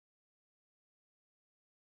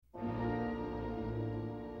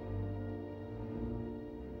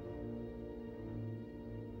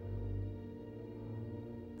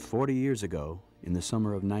"40 years ago, in the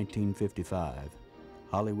summer of 1955,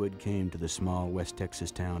 Hollywood came to the small West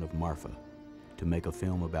Texas town of Marfa to make a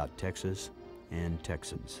film about Texas and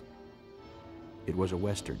Texans. It was a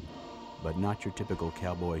Western, but not your typical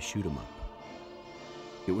cowboy shoot-'em-up.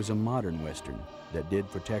 It was a modern Western that did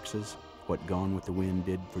for Texas what Gone with the Wind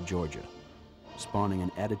did for Georgia, spawning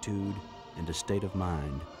an attitude and a state of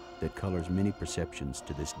mind that colors many perceptions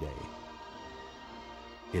to this day.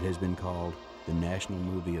 It has been called the national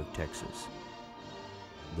movie of Texas.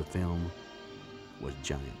 The film was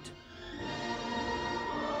Giant.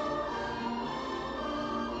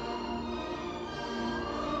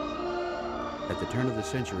 At the turn of the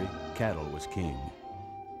century, cattle was king.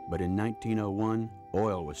 But in 1901,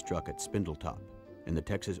 oil was struck at Spindletop, and the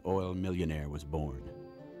Texas oil millionaire was born.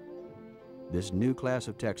 This new class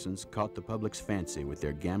of Texans caught the public's fancy with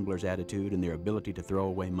their gambler's attitude and their ability to throw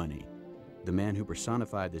away money. The man who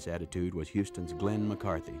personified this attitude was Houston's Glenn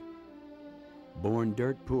McCarthy. Born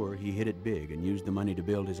dirt poor, he hit it big and used the money to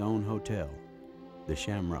build his own hotel, the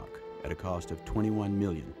Shamrock, at a cost of $21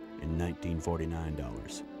 million in 1949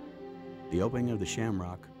 dollars. The opening of the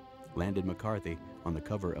Shamrock landed McCarthy on the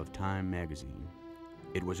cover of Time magazine.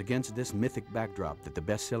 It was against this mythic backdrop that the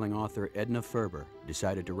best-selling author Edna Ferber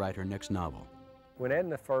decided to write her next novel. When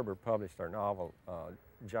Edna Ferber published her novel,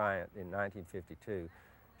 Giant, in 1952,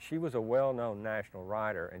 she was a well-known national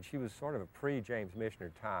writer, and she was sort of a pre-James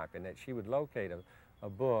Michener type in that she would locate a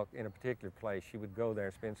book in a particular place. She would go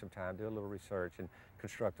there, spend some time, do a little research, and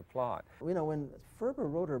construct a plot. You know, when Ferber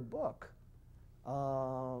wrote her book,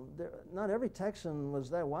 not every Texan was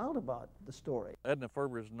that wild about the story. Edna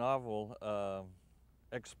Ferber's novel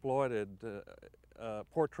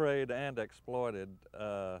portrayed and exploited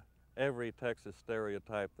every Texas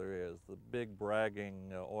stereotype there is. The big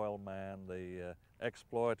bragging oil man, the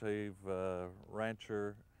exploitive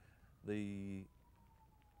rancher, the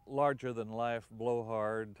larger-than-life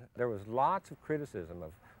blowhard. There was lots of criticism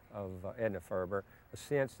of Edna Ferber, a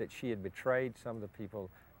sense that she had betrayed some of the people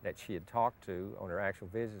that she had talked to on her actual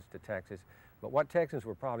visits to Texas. But what Texans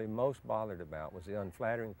were probably most bothered about was the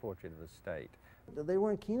unflattering portrait of the state. They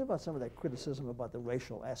weren't keen about some of that criticism about the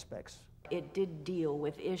racial aspects. It did deal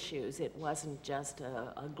with issues. It wasn't just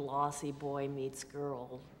a glossy boy meets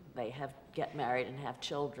girl, they get married and have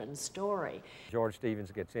children story. George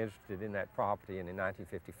Stevens gets interested in that property, and in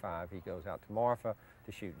 1955 he goes out to Marfa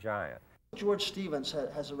to shoot Giant. George Stevens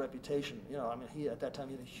has a reputation, you know, I mean, at that time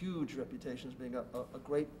he had a huge reputation as being a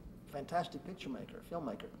great, fantastic picture maker,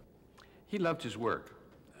 filmmaker. He loved his work.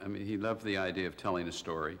 I mean, he loved the idea of telling a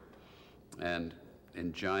story. And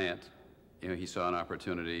in Giant, you know, he saw an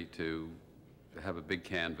opportunity to have a big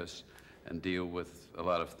canvas and deal with a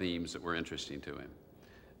lot of themes that were interesting to him.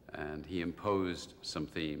 And he imposed some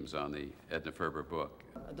themes on the Edna Ferber book.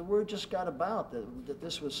 The word just got about that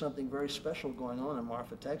this was something very special going on in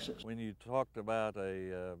Marfa, Texas. When you talked about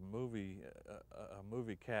a movie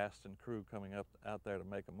cast and crew coming out there to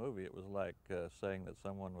make a movie, it was like saying that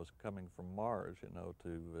someone was coming from Mars, you know,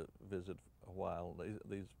 to visit a while.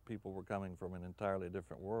 These people were coming from an entirely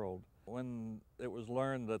different world. When it was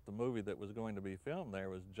learned that the movie that was going to be filmed there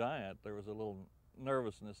was Giant, there was a little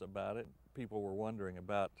nervousness about it. People were wondering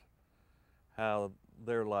about how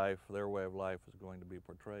their life, their way of life was going to be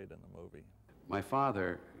portrayed in the movie. My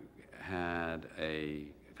father had a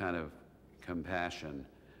kind of compassion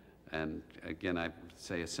and, again, I'd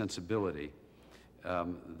say a sensibility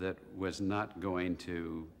that was not going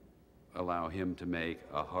to allow him to make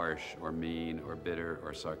a harsh or mean or bitter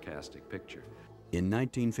or sarcastic picture. In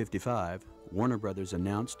 1955, Warner Brothers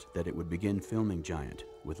announced that it would begin filming Giant,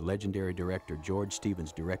 with legendary director George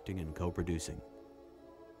Stevens directing and co-producing.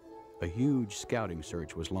 A huge scouting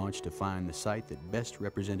search was launched to find the site that best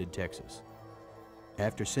represented Texas.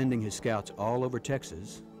 After sending his scouts all over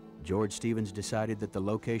Texas, George Stevens decided that the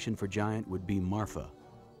location for Giant would be Marfa,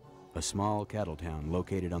 a small cattle town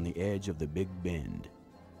located on the edge of the Big Bend.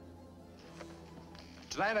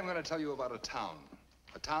 Tonight I'm going to tell you about a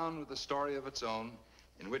town with a story of its own,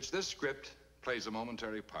 in which this script plays a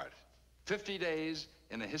momentary part. 50 days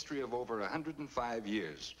in a history of over 105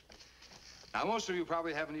 years. Now, most of you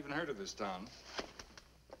probably haven't even heard of this town.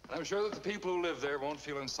 And I'm sure that the people who live there won't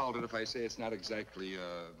feel insulted if I say it's not exactly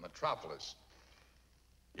a metropolis.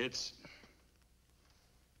 It's...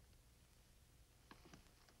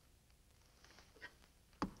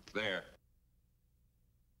 there.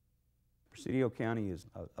 Presidio County is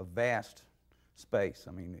a vast space.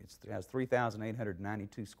 I mean, it has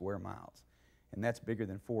 3,892 square miles, and that's bigger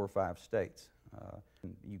than 4 or 5 states.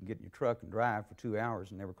 You can get in your truck and drive for 2 hours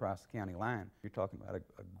and never cross the county line. You're talking about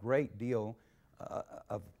a great deal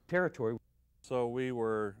of territory. So we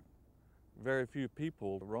were very few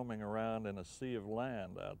people roaming around in a sea of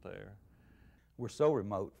land out there. We're so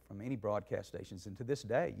remote from any broadcast stations, and to this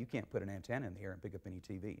day, you can't put an antenna in the air and pick up any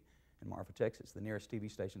TV in Marfa, Texas. The nearest TV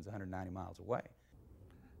station is 190 miles away.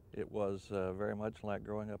 It was very much like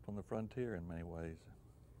growing up on the frontier in many ways.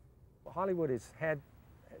 Hollywood has had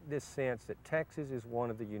this sense that Texas is one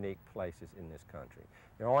of the unique places in this country.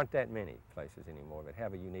 There aren't that many places anymore that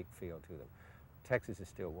have a unique feel to them. Texas is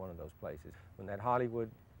still one of those places. When that Hollywood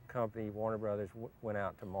company, Warner Brothers, went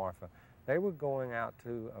out to Marfa, they were going out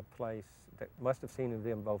to a place that must have seemed to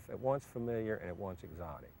them both at once familiar and at once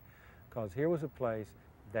exotic. Because here was a place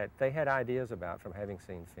that they had ideas about from having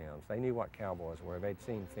seen films. They knew what cowboys were. They'd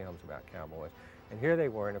seen films about cowboys. And here they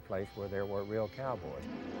were in a place where there were real cowboys.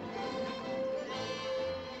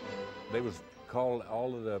 They was called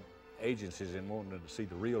all of the agencies in wanting to see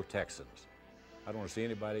the real Texans. I don't want to see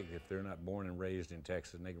anybody if they're not born and raised in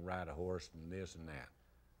Texas and they can ride a horse and this and that.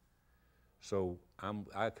 So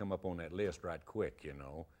I come up on that list right quick, you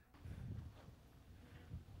know.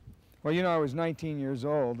 Well, you know, I was 19 years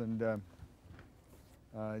old, and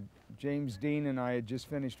James Dean and I had just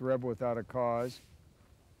finished Rebel Without a Cause.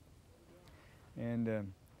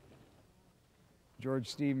 And George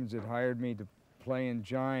Stevens had hired me to play in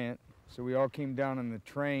Giant, so we all came down on the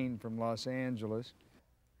train from Los Angeles.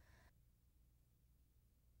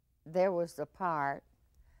 There was a part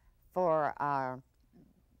for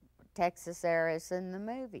Texas heiress in the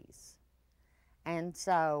movies. And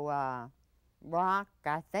so Rock,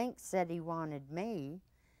 I think, said he wanted me.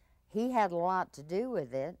 He had a lot to do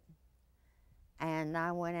with it. And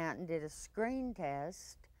I went out and did a screen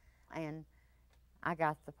test, and I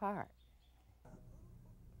got the part.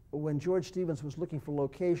 When George Stevens was looking for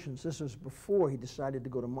locations, this was before he decided to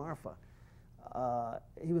go to Marfa.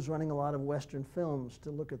 He was running a lot of Western films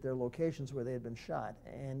to look at their locations where they had been shot.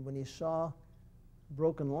 And when he saw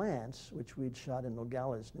Broken Lance, which we'd shot in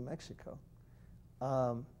Nogales, New Mexico,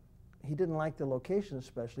 he didn't like the location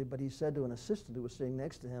especially, but he said to an assistant who was sitting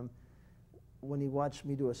next to him, when he watched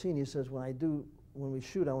me do a scene, he says, when we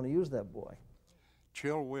shoot, I want to use that boy.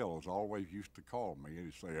 Chill Wills always used to call me and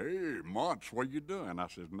he'd say, "Hey, Monts, what you doing?" I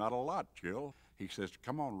says, "Not a lot, Chill." He says,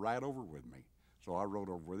 "Come on, ride over with me." So I rode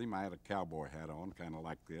over with him. I had a cowboy hat on, kind of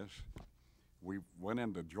like this. We went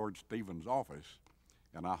into George Stevens' office,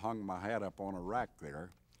 and I hung my hat up on a rack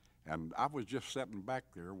there, and I was just sitting back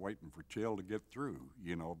there waiting for Chill to get through,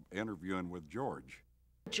 you know, interviewing with George.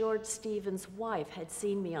 George Stevens' wife had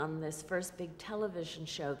seen me on this first big television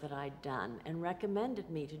show that I'd done and recommended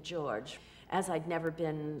me to George. As I'd never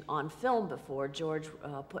been on film before, George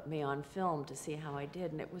put me on film to see how I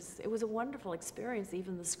did, and it was a wonderful experience,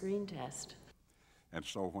 even the screen test. And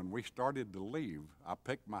so when we started to leave, I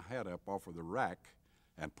picked my hat up off of the rack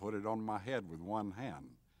and put it on my head with one hand.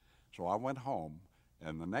 So I went home,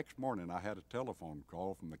 and the next morning I had a telephone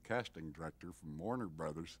call from the casting director from Warner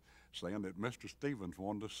Brothers saying that Mr. Stevens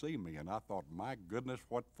wanted to see me, and I thought, my goodness,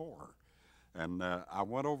 what for? And I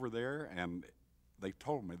went over there, and they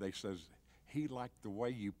told me, they says, he liked the way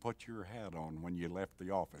you put your hat on when you left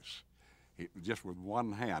the office. Just with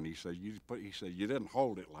one hand, he said, you didn't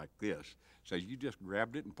hold it like this. So you just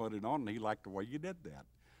grabbed it and put it on, and he liked the way you did that.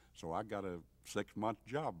 So I got a 6-month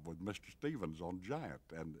job with Mr. Stevens on Giant,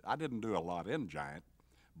 and I didn't do a lot in Giant,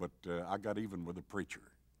 but I got even with the preacher.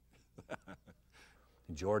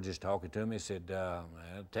 George is talking to me, said,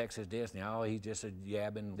 Texas this, and oh, he's just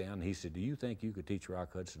yabbing down. He said, "Do you think you could teach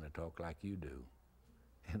Rock Hudson to talk like you do?"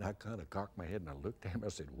 And I kind of cocked my head and I looked at him, I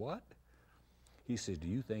said, "What?" He said, "Do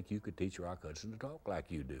you think you could teach Rock Hudson to talk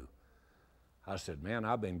like you do?" I said, "Man,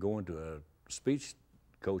 I've been going to a speech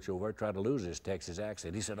coach over there trying to lose his Texas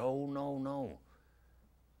accent." He said, "Oh, no, no."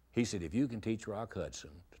 He said, "If you can teach Rock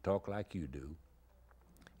Hudson to talk like you do,"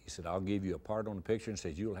 he said, "I'll give you a part on the picture," and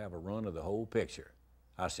said, "You'll have a run of the whole picture."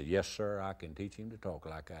 I said, "Yes, sir, I can teach him to talk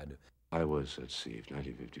like I do." I was, let's see,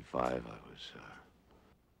 1955, I was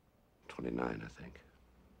 29, I think.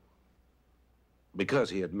 Because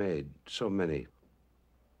he had made so many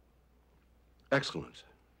excellent,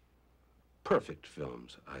 perfect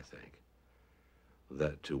films, I think,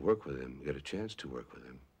 that to work with him, get a chance to work with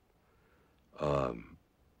him,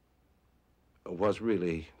 was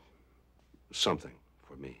really something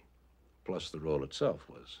for me. Plus the role itself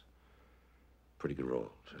was a pretty good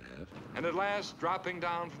role to have. And at last, dropping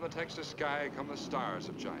down from the Texas sky come the stars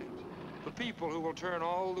of Giant, the people who will turn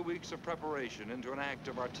all the weeks of preparation into an act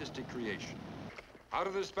of artistic creation. Out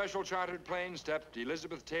of the special chartered plane stepped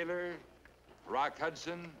Elizabeth Taylor, Rock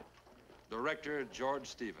Hudson, director George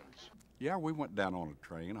Stevens. Yeah, we went down on a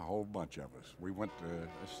train, a whole bunch of us. We went to,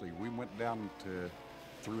 let's see, we went down to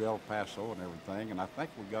through El Paso and everything, and I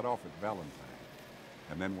think we got off at Valentine.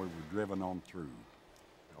 And then we were driven on through,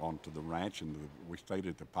 onto the ranch, and we stayed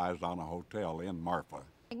at the Paisana Hotel in Marfa.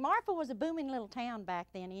 Marfa was a booming little town back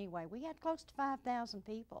then anyway. We had close to 5,000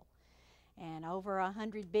 people and over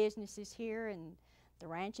 100 businesses here, and the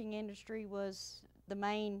ranching industry was the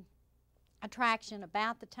main attraction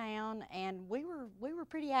about the town, and we were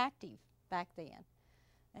pretty active back then.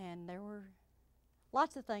 And there were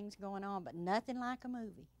lots of things going on, but nothing like a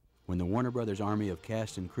movie. When the Warner Brothers army of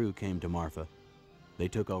cast and crew came to Marfa, they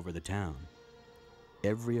took over the town.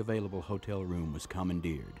 Every available hotel room was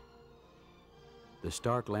commandeered. The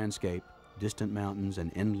stark landscape, distant mountains,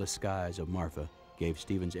 and endless skies of Marfa gave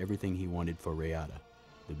Stevens everything he wanted for Rayada,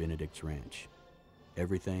 the Benedict's ranch.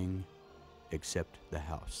 Everything except the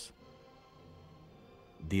house.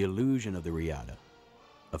 The illusion of the Rayada,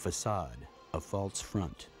 a facade, a false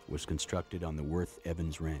front, was constructed on the Worth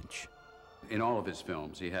Evans Ranch. In all of his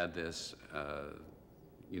films, he had this,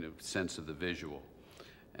 sense of the visual.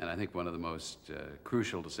 And I think one of the most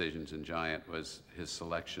crucial decisions in Giant was his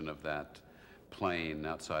selection of that plain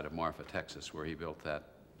outside of Marfa, Texas, where he built that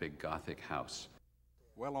big Gothic house.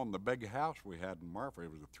 Well, on the big house we had in Marfa,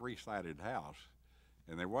 it was a three-sided house,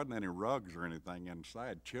 and there wasn't any rugs or anything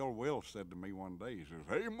inside. Chill Will said to me one day, he says,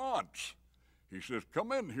 "Hey, Muntz," he says,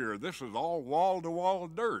 "come in here. This is all wall-to-wall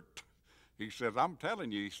dirt." He says, "I'm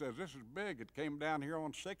telling you," he says, "this is big. It came down here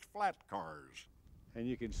on 6 flat cars." And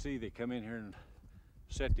you can see they come in here and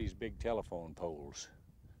set these big telephone poles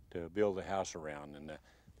to build the house around. And the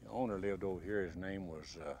owner lived over here. His name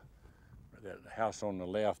was, that house on the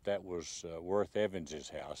left, that was Worth Evans's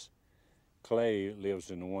house. Clay lives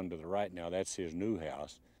in the one to the right now. That's his new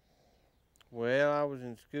house. Well, I was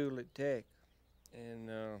in school at Tech,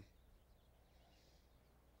 and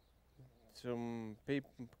some people,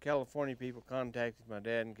 California people contacted my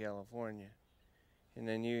dad in California, and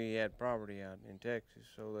they knew he had property out in Texas,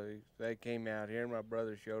 so they came out here, and my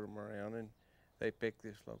brother showed them around, and they picked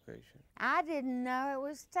this location. I didn't know it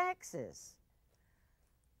was Texas.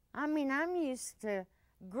 I mean, I'm used to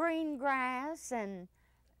green grass and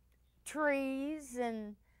trees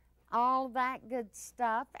and all that good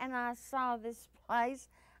stuff, and I saw this place.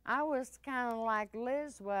 I was kind of like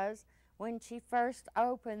Liz was when she first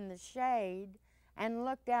opened the shade and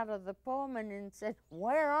looked out of the Pullman and said,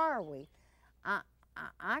 "Where are we?"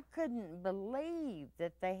 I couldn't believe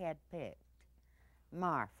that they had picked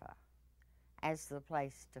Marfa as the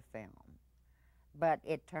place to film, but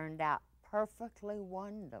it turned out perfectly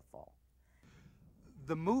wonderful.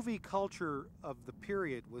 The movie culture of the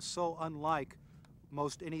period was so unlike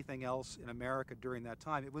most anything else in America during that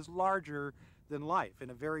time. It was larger than life in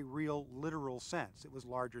a very real, literal sense. It was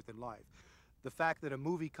larger than life. The fact that a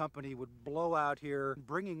movie company would blow out here,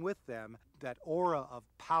 bringing with them that aura of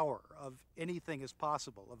power, of anything is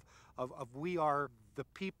possible, of we are the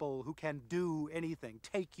people who can do anything,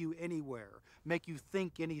 take you anywhere, make you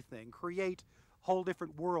think anything, create whole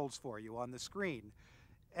different worlds for you on the screen.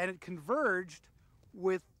 And it converged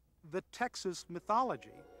with the Texas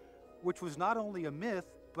mythology, which was not only a myth,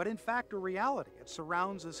 but in fact a reality. It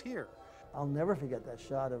surrounds us here. I'll never forget that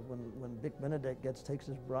shot of when Dick Benedict takes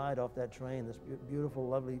his bride off that train, this beautiful,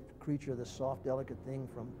 lovely creature, this soft, delicate thing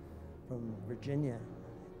from Virginia,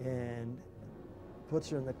 and puts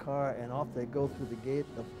her in the car, and off they go through the gate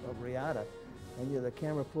of Rayada. And the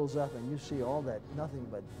camera pulls up, and you see all that, nothing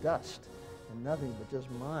but dust, and nothing but just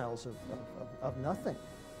miles of nothing.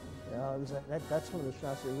 You know, it was that's one of the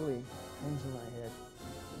shots that really hangs in my head.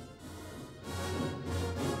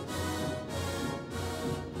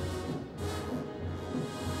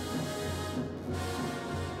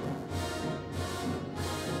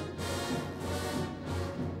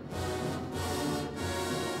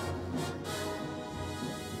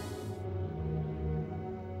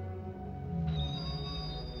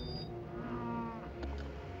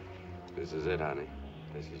 This is it, honey.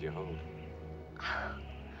 This is your home.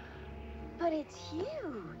 But it's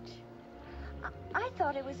huge. I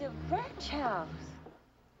thought it was a ranch house.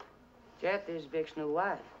 Jet, this is Vic's new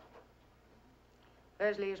wife.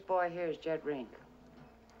 Leslie, this boy here is Jet Rink.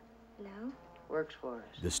 Hello? Works for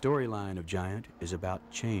us. The storyline of Giant is about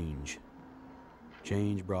change.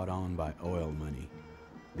 Change brought on by oil money.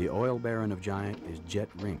 The oil baron of Giant is Jet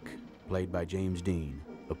Rink, played by James Dean,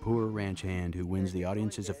 a poor ranch hand who wins the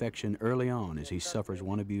audience's affection early on as he suffers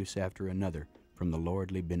one abuse after another from the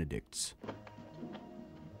lordly Benedicts.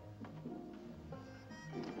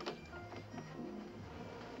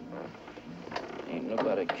 Ain't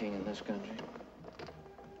nobody king in this country.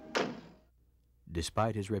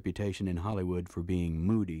 Despite his reputation in Hollywood for being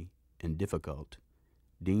moody, and difficult,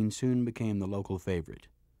 Dean soon became the local favorite.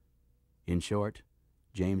 In short,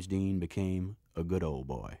 James Dean became a good old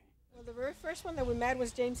boy. Well, the very first one that we met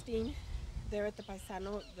was James Dean there at the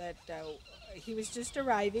Paisano. That he was just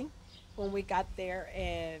arriving when we got there,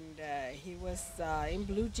 and he was in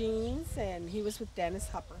blue jeans, and he was with Dennis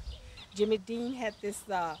Hopper. Jimmy Dean had this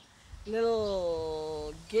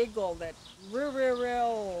little giggle that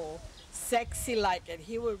real sexy like it.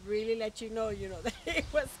 He would really let you know that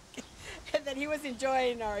he was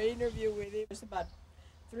enjoying our interview with him. It was about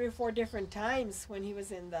 3 or 4 different times when he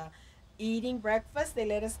was in the eating breakfast. They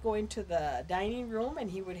let us go into the dining room,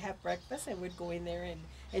 and he would have breakfast, and we'd go in there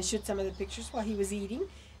and shoot some of the pictures while he was eating,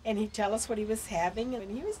 and he'd tell us what he was having,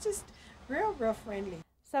 and he was just real friendly.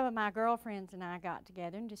 Some of my girlfriends and I got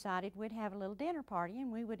together and decided we'd have a little dinner party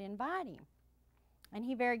and we would invite him. And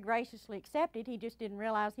he very graciously accepted. He just didn't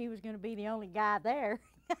realize he was going to be the only guy there.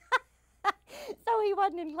 So he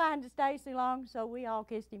wasn't inclined to stay too long, so we all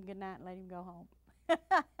kissed him goodnight and let him go home.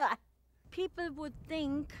 People would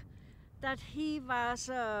think that he was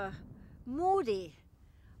moody,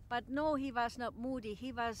 but no, he was not moody.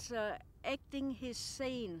 He was acting his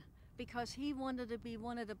scene because he wanted to be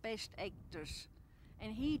one of the best actors.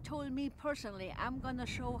 And he told me personally, I'm gonna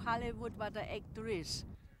show Hollywood what an actor is.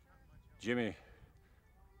 Jimmy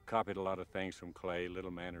copied a lot of things from Clay, little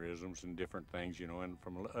mannerisms and different things, you know, and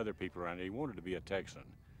from other people around here. He wanted to be a Texan,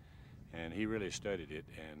 and he really studied it.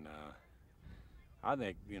 And I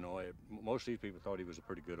think, you know, most of these people thought he was a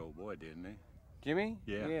pretty good old boy, didn't they? Jimmy?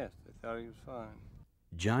 Yeah. Yes, they thought he was fine.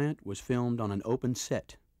 Giant was filmed on an open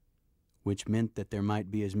set, which meant that there might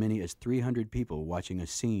be as many as 300 people watching a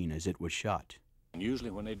scene as it was shot. And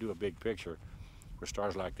usually when they do a big picture for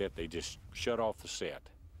stars like that, they just shut off the set.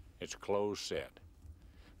 It's a closed set.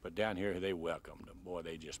 But down here, they welcomed them. Boy,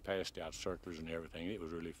 they just passed out circulars and everything. It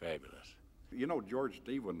was really fabulous. You know, George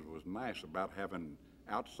Stevens was nice about having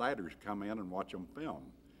outsiders come in and watch them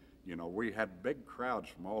film. You know, we had big crowds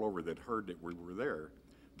from all over that heard that we were there.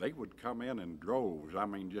 They would come in droves. I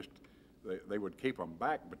mean, just, they would keep them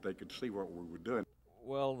back, but they could see what we were doing.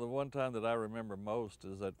 Well, the one time that I remember most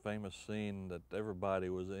is that famous scene that everybody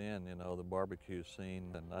was in, you know, the barbecue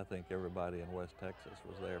scene, and I think everybody in West Texas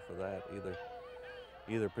was there for that,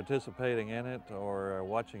 either participating in it or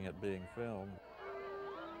watching it being filmed.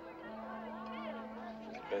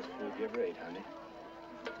 It's the best food you ever ate, honey.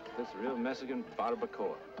 This is real Mexican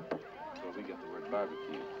barbacoa. That's where we get the word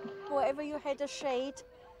barbecue. Wherever you had a shade,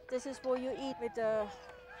 this is where you eat with a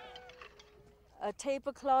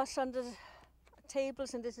tablecloth on the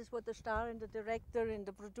tables, and this is what the star and the director and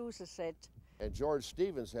the producer said. And George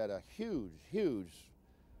Stevens had a huge,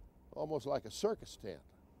 almost like a circus tent.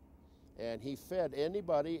 And he fed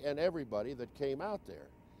anybody and everybody that came out there.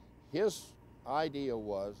 His idea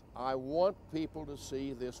was, I want people to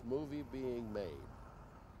see this movie being made.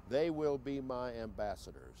 They will be my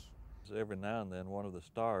ambassadors. Every now and then, one of the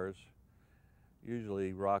stars,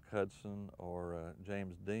 usually Rock Hudson or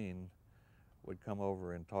James Dean, would come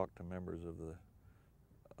over and talk to members of the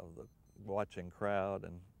watching crowd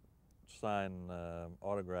and sign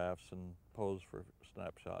autographs and pose for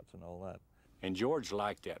snapshots and all that. And George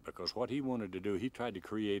liked that because what he wanted to do, he tried to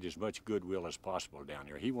create as much goodwill as possible down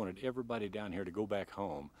here. He wanted everybody down here to go back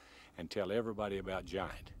home and tell everybody about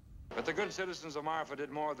Giant. But the good citizens of Marfa did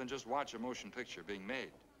more than just watch a motion picture being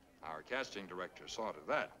made. Our casting director saw to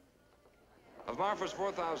that. Of Marfa's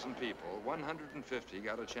 4,000 people, 150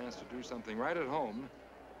 got a chance to do something right at home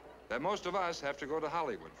that most of us have to go to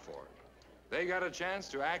Hollywood for. They got a chance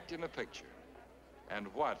to act in a picture. And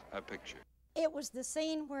what a picture. It was the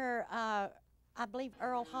scene where I believe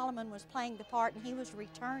Earl Holliman was playing the part, and he was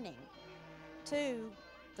returning to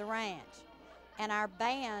the ranch. And our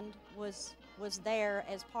band was there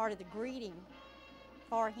as part of the greeting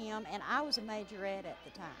for him, and I was a majorette at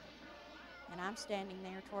the time. And I'm standing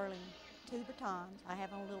there twirling 2 batons. I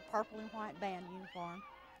have on a little purple and white band uniform.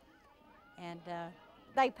 And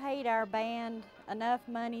they paid our band enough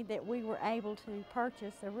money that we were able to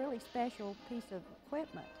purchase a really special piece of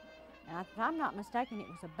equipment. And if I'm not mistaken, it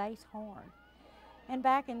was a bass horn. And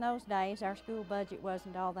back in those days, our school budget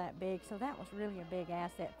wasn't all that big, so that was really a big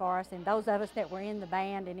asset for us. And those of us that were in the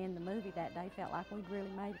band and in the movie that day felt like we'd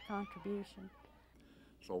really made a contribution.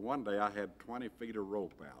 So one day I had 20 feet of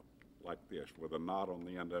rope out like this with a knot on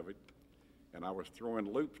the end of it. And I was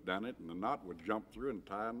throwing loops down it, and the knot would jump through and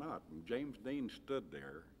tie a knot. And James Dean stood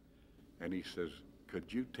there, and he says,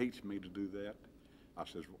 "Could you teach me to do that?" I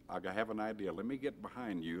says, "I have an idea. Let me get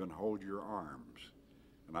behind you and hold your arms."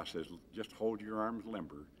 And I says, "Just hold your arms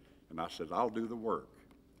limber." And I said, "I'll do the work."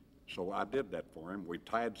 So I did that for him. We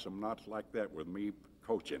tied some knots like that with me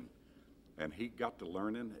coaching. And he got to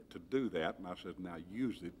learning to do that, and I said, now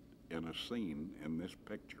use it in a scene in this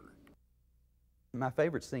picture. My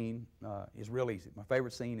favorite scene is real easy. My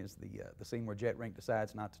favorite scene is the scene where Jet Rink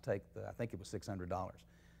decides not to take I think it was $600,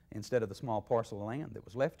 instead of the small parcel of land that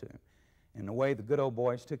was left to him. And the way the good old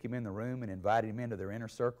boys took him in the room and invited him into their inner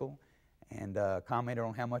circle and commented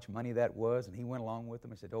on how much money that was, and he went along with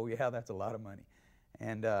them and said, oh yeah, that's a lot of money.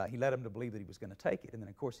 And he led them to believe that he was going to take it. And then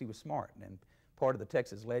of course he was smart. And part of the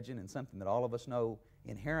Texas legend, and something that all of us know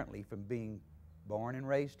inherently from being born and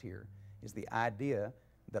raised here, is the idea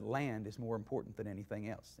that land is more important than anything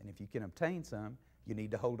else. And if you can obtain some, you need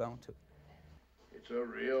to hold on to it. It's a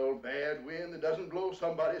real bad wind that doesn't blow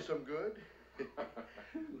somebody some good.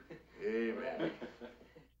 Amen.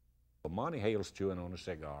 Well, Monty Hale's chewing on a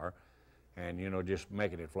cigar and, you know, just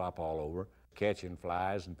making it flop all over, catching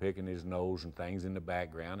flies and picking his nose and things in the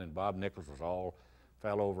background, and Bob Nichols was all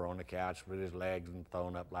fell over on the couch with his legs and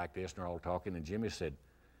thrown up like this, and they're all talking, and Jimmy said,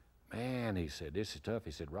 man, he said, this is tough.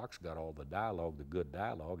 He said, Rock's got all the dialogue, the good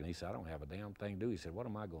dialogue, and he said, I don't have a damn thing to do. He said, what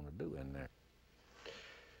am I going to do in there?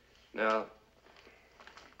 Now,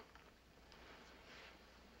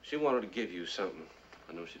 she wanted to give you something.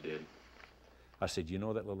 I know she did. I said, you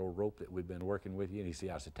know that little rope that we've been working with you? And he said,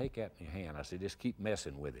 I said, take that in your hand. I said, just keep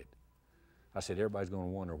messing with it. I said, everybody's going to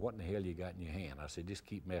wonder what in the hell you got in your hand. I said, just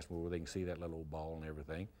keep messing with it where they can see that little old ball and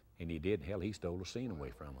everything. And he did. Hell, he stole the scene away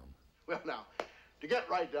from him. Well, now, to get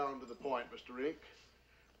right down to the point, Mr. Rink,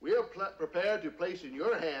 we are prepared to place in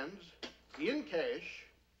your hands, in cash,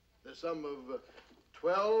 the sum of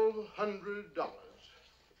 $1,200.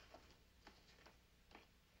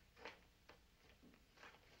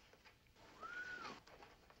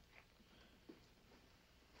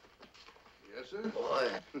 Yes, sir. Boy.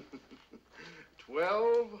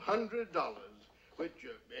 $1,200, which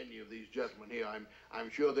any of these gentlemen here, I'm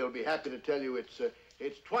sure they'll be happy to tell you it's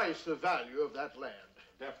twice the value of that land.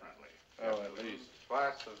 Definitely. Oh, at least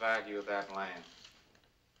twice the value of that land.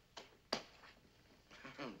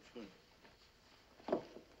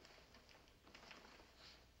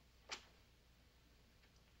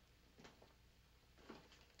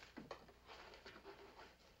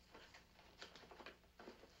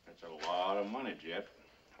 That's a lot of money, Jeff.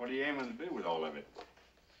 What are you aiming to do with all of it?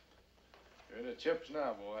 You're in the chips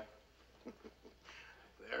now, boy.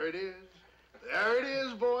 There it is. There it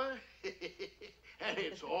is, boy. And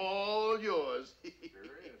it's all yours. Sure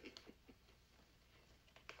is.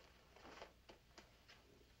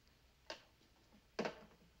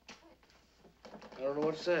 I don't know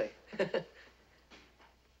what to say.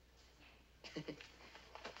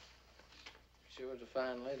 She was a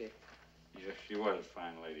fine lady. Yes, she was a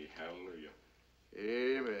fine lady. Hallelujah.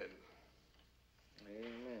 Amen.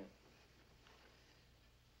 Amen.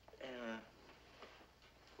 And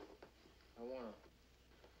I want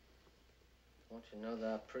you to know that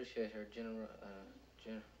I appreciate her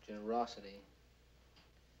generosity.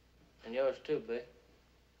 And yours too, Vic.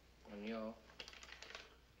 And y'all.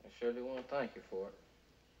 I surely want to thank you for it.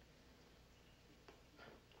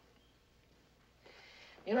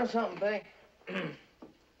 You know something, Vic?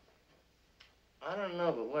 I don't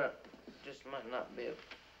know, but what just might not be a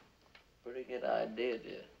pretty good idea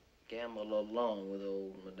to gamble along with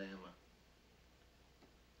old Madama.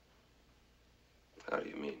 How do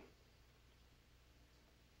you mean?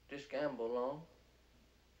 Just gamble along.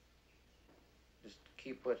 Just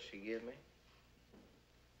keep what she gives me.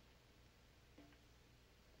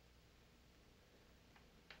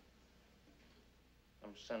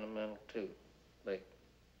 I'm sentimental too, Vic.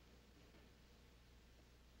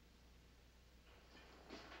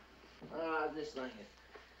 I just think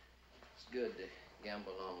it's good to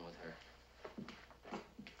gamble along with her.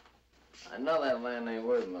 I know that land ain't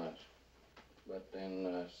worth much, but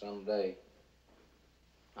then someday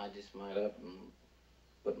I just might up and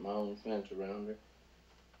put my own fence around her.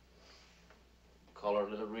 Call her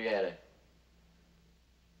Little Rieta.